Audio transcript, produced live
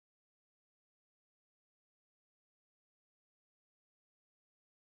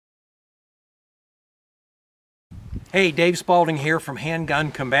Hey, Dave Spaulding here from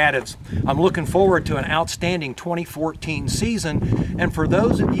Handgun Combatives. I'm looking forward to an outstanding 2014 season, and for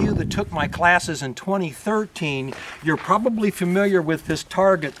those of you that took my classes in 2013, you're probably familiar with this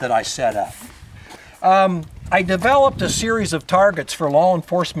target that I set up. I developed a series of targets for law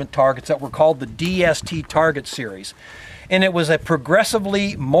enforcement targets that were called the DST Target series, and it was a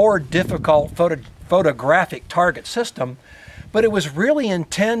progressively more difficult photographic target system, but it was really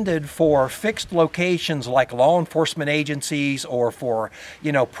intended for fixed locations like law enforcement agencies or for,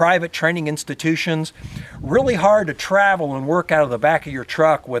 private training institutions. Really hard to travel and work out of the back of your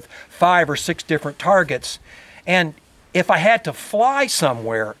truck with 5 or 6 different targets. And if I had to fly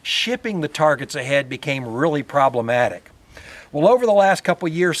somewhere, shipping the targets ahead became really problematic. Well, over the last couple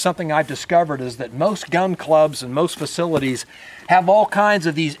of years, something I've discovered is that most gun clubs and most facilities have all kinds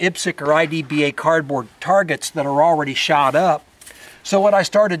of these IPSC or IDBA cardboard targets that are already shot up. So what I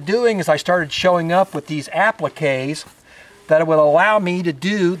started doing is I started showing up with these appliques that would allow me to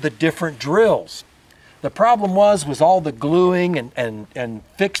do the different drills. The problem was all the gluing and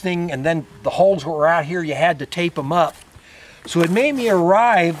fixing, and then the holes were out here, you had to tape them up. So it made me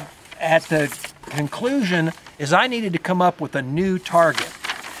arrive at the conclusion is I needed to come up with a new target.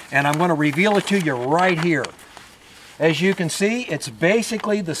 And I'm going to reveal it to you right here. As you can see, it's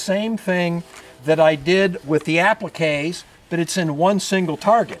basically the same thing that I did with the appliques, but it's in one single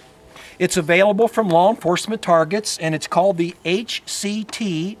target. It's available from law enforcement targets, and it's called the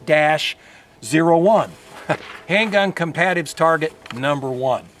HCT-01. Handgun Combatives Target number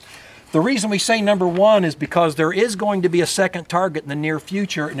 1. The reason we say number 1 is because there is going to be a second target in the near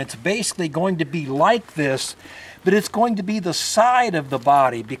future, and it's basically going to be like this, but it's going to be the side of the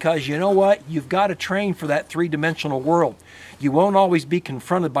body, because you know what? You've got to train for that three-dimensional world. You won't always be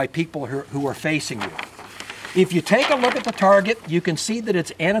confronted by people who are facing you. If you take a look at the target, you can see that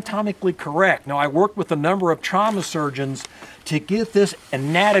it's anatomically correct. Now, I worked with a number of trauma surgeons to get this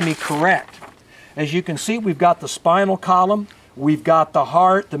anatomy correct. As you can see, we've got the spinal column, we've got the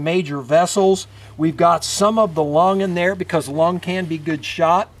heart, the major vessels, we've got some of the lung in there because lung can be good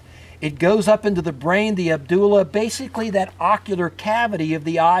shot. It goes up into the brain, the abdullah, basically that ocular cavity of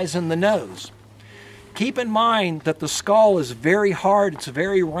the eyes and the nose. Keep in mind that the skull is very hard, it's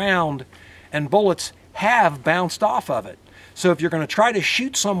very round, and bullets have bounced off of it. So if you're going to try to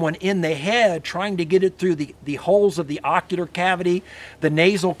shoot someone in the head, trying to get it through the holes of the ocular cavity, the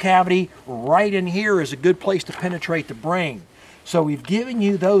nasal cavity, right in here is a good place to penetrate the brain. So we've given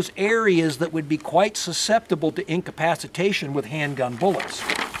you those areas that would be quite susceptible to incapacitation with handgun bullets.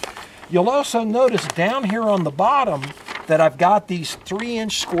 You'll also notice down here on the bottom that I've got these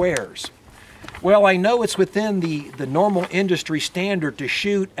 3-inch squares. Well, I know it's within the normal industry standard to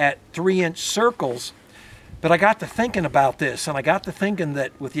shoot at 3-inch circles, but I got to thinking about this, and I got to thinking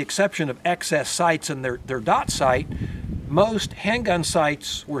that with the exception of XS sights and their dot sight, most handgun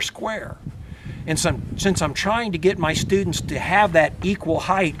sights were square. And since I'm trying to get my students to have that equal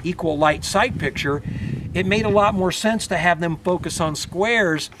height, equal light sight picture, it made a lot more sense to have them focus on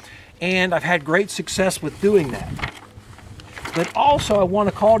squares, and I've had great success with doing that. But also I want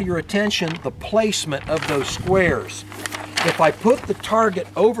to call to your attention the placement of those squares. If I put the target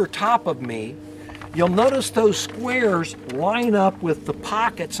over top of me, you'll notice those squares line up with the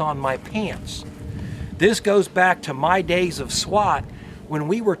pockets on my pants. This goes back to my days of SWAT when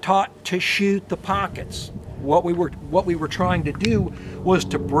we were taught to shoot the pockets. What we were trying to do was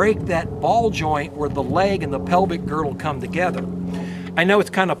to break that ball joint where the leg and the pelvic girdle come together. I know it's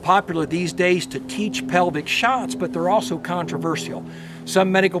kind of popular these days to teach pelvic shots, but they're also controversial.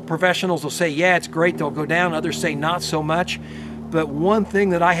 Some medical professionals will say, yeah, it's great, they'll go down. Others say not so much. But one thing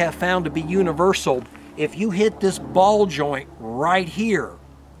that I have found to be universal, if you hit this ball joint right here,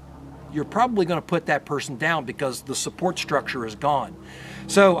 you're probably going to put that person down because the support structure is gone.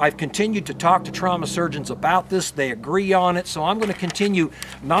 So I've continued to talk to trauma surgeons about this. They agree on it. So I'm going to continue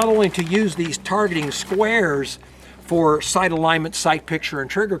not only to use these targeting squares for sight alignment, sight picture, and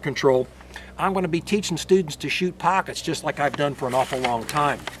trigger control, I'm going to be teaching students to shoot pockets just like I've done for an awful long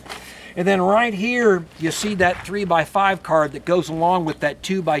time. And then right here, you see that 3x5 card that goes along with that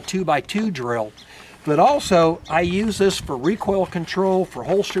 2x2x2 drill. But also, I use this for recoil control, for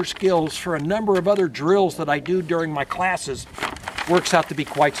holster skills, for a number of other drills that I do during my classes. Works out to be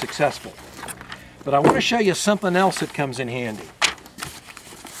quite successful. But I want to show you something else that comes in handy.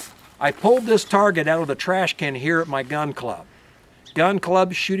 I pulled this target out of the trash can here at my gun club. Gun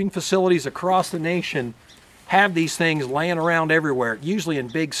clubs, shooting facilities across the nation have these things laying around everywhere, usually in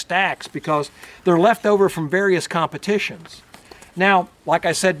big stacks because they're left over from various competitions. Now, like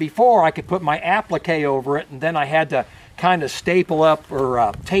I said before, I could put my applique over it and then I had to kind of staple up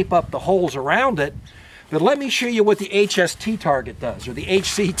or tape up the holes around it. But let me show you what the HST target does, or the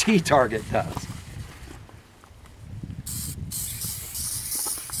HCT target does.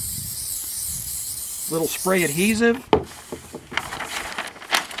 Little spray adhesive.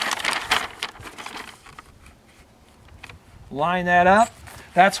 Line that up.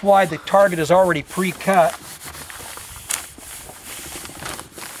 That's why the target is already pre-cut.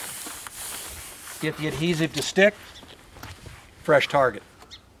 Get the adhesive to stick. Fresh target.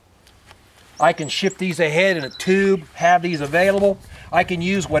 I can ship these ahead in a tube, have these available. I can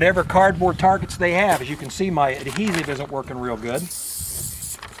use whatever cardboard targets they have. As you can see, my adhesive isn't working real good.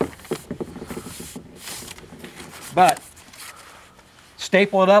 But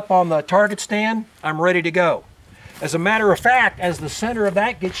staple it up on the target stand, I'm ready to go. As a matter of fact, as the center of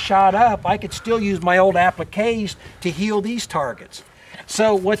that gets shot up, I could still use my old appliques to heal these targets.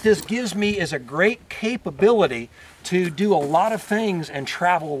 So what this gives me is a great capability to do a lot of things and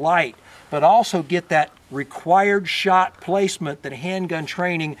travel light, but also get that required shot placement that handgun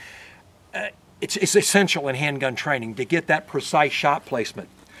training, it's essential in handgun training to get that precise shot placement.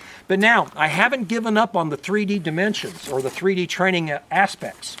 But now, I haven't given up on the 3D dimensions or the 3D training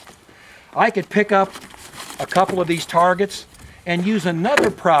aspects. I could pick up a couple of these targets and use another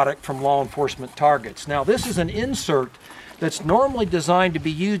product from Law Enforcement Targets. Now, this is an insert that's normally designed to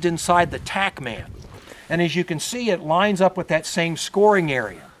be used inside the TACman. And as you can see, it lines up with that same scoring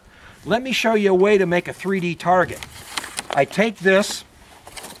area. Let me show you a way to make a 3D target. I take this,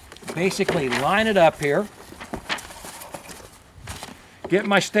 basically line it up here, get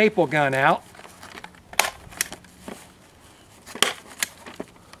my staple gun out,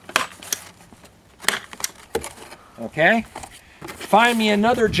 okay? Find me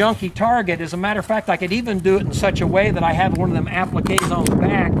another junky target. As a matter of fact, I could even do it in such a way that I have one of them appliques on the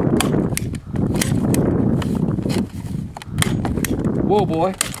back. Whoa,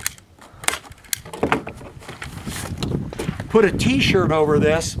 boy. Put a t-shirt over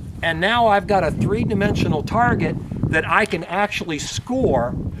this, and now I've got a three-dimensional target that I can actually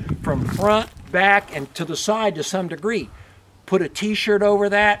score from front, back, and to the side to some degree. Put a t-shirt over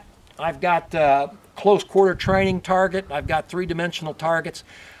that. I've got close quarter training target. I've got three-dimensional targets.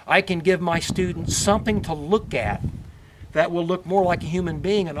 I can give my students something to look at that will look more like a human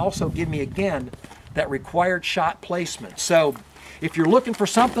being and also give me, again, that required shot placement. So if you're looking for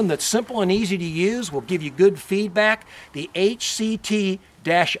something that's simple and easy to use, will give you good feedback, the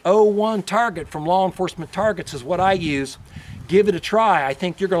HCT-01 Target from Law Enforcement Targets is what I use. Give it a try. I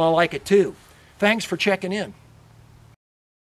think you're going to like it too. Thanks for checking in.